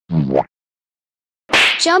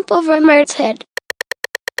Jump over Mert's head.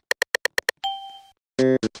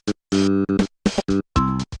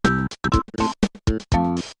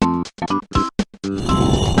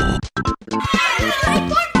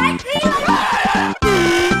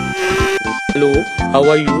 Hello, how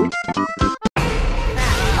are you?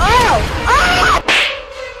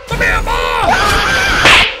 Come here, boy!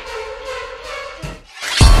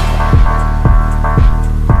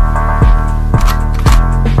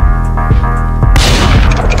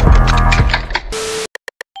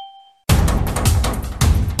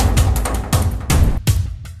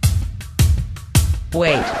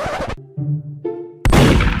 Wait.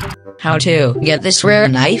 How to get this rare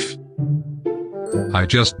knife? I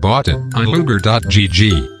just bought it on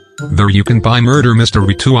luger.gg. There you can buy murder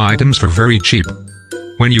mystery 2 items for very cheap.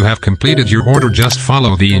 When you have completed your order, just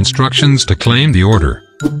follow the instructions to claim the order.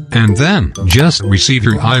 And then, just receive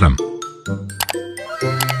your item.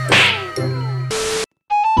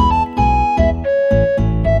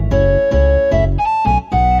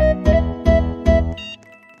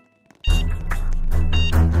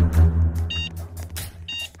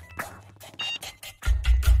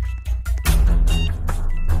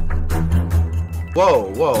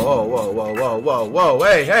 Whoa, whoa, whoa, whoa, whoa, whoa, whoa, whoa,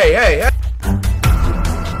 hey, hey, hey, hey!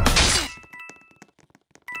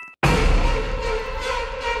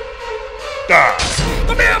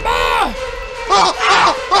 Come here, boy!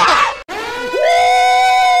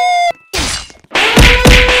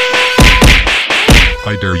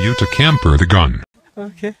 I dare you to camper the gun.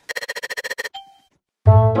 Okay.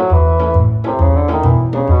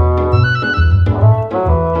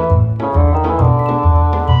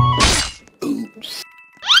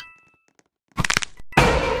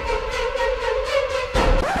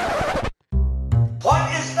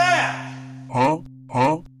 What is that?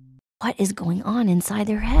 What is going on inside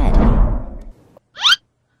their head?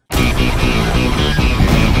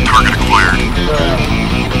 Target acquired.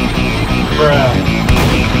 Bruh.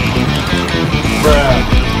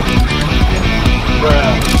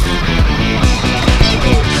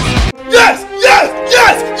 Yes! Yes!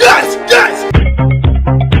 Yes! Yes! Yes!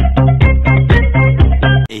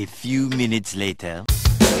 A few minutes later.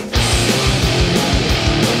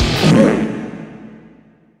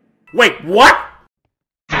 Wait, what?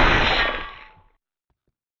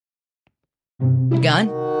 Gun?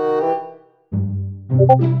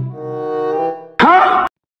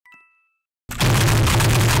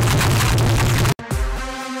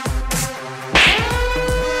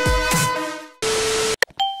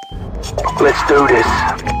 Let's do this.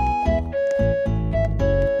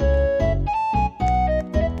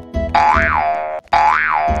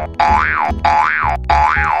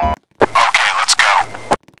 Okay, let's go.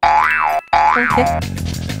 Okay.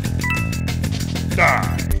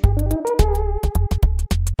 Die.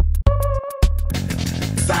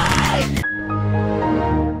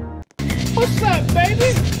 What's up, baby?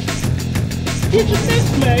 You just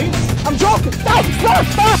missed me. I'm joking. Stop!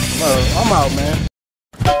 I'm out, man.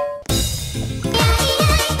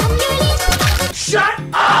 Shut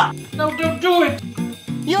up! No, don't do it.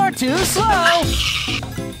 You're too slow.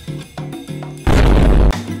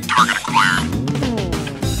 Target acquired.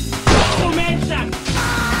 Oh, man, son.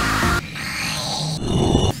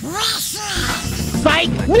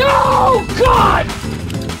 Psych! No! God!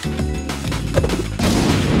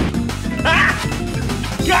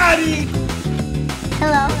 Got it!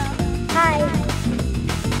 Hello. Hi.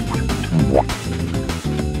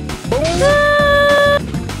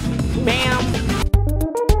 Bam!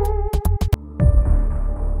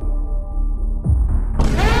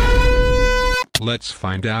 Let's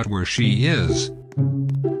find out where she is.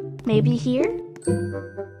 Maybe here?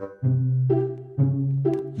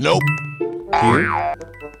 Nope. Here?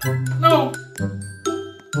 No!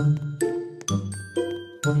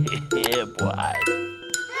 Yeah, boy.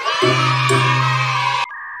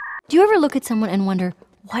 Do you ever look at someone and wonder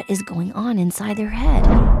what is going on inside their head?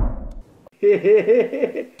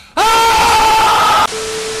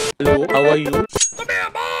 Hello, how are you? Come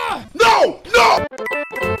here, boy! No! No!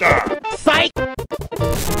 Psych!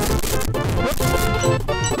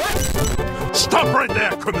 Stop right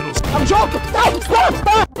there, criminals! I'm joking.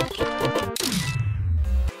 Stop!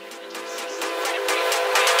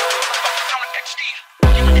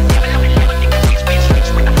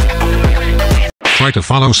 Try to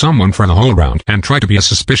follow someone for the whole round and try to be as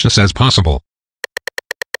suspicious as possible.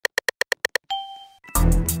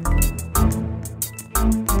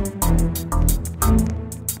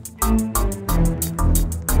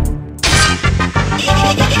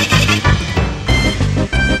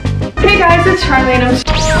 Hey guys, it's Charlie and I'm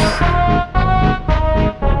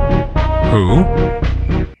Who?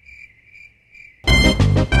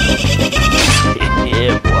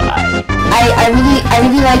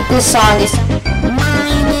 This song is my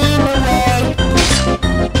name away.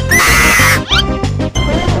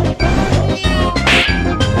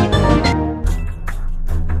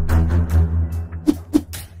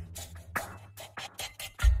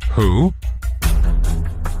 Who?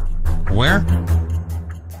 Where?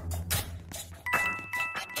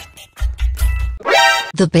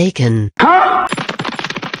 The bacon.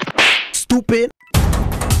 Stupid.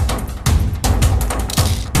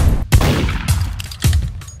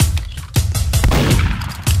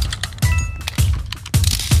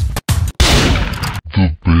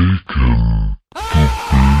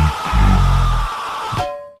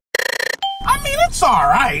 I mean, it's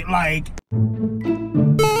alright, like...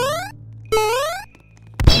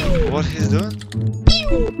 What he's doing?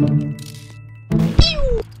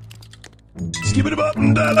 Skip it up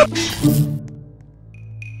and down.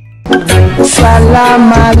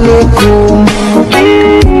 Salam alaikum.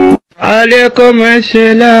 Alaikum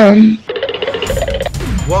assalam.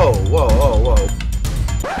 Whoa, whoa, whoa, whoa.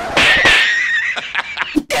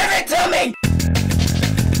 Give it to me!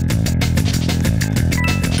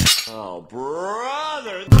 Oh,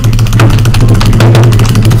 brother!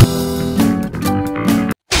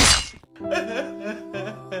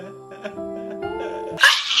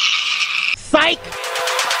 Psych!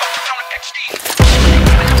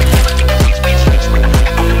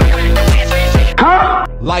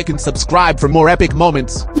 Like and subscribe for more epic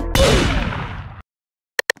moments.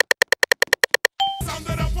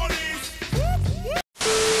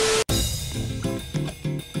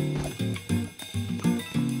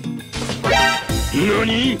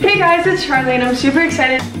 Hey guys, it's Charlie and I'm super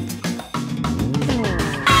excited.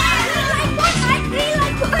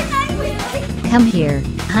 Come here,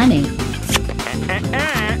 honey.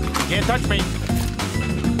 Can't touch me.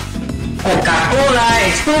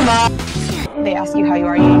 They ask you how you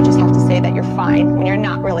are, you just have to say that you're fine when you're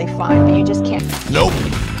not really fine, but you just can't. Nope.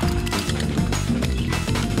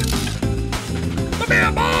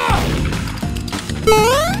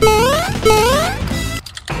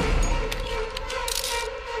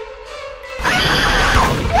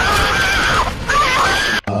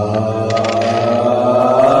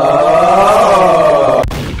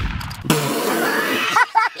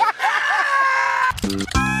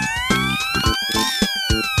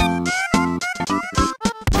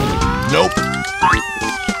 Nope.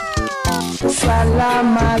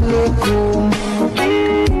 Salam alaikum.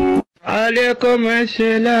 Alaikum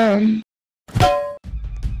assalam.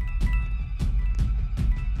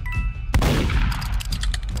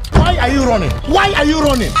 Why are you running? Why are you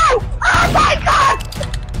running? Oh my god!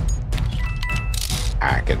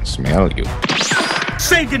 I can smell you.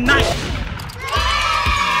 Say goodnight.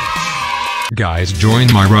 Guys,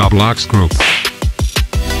 join my Roblox group.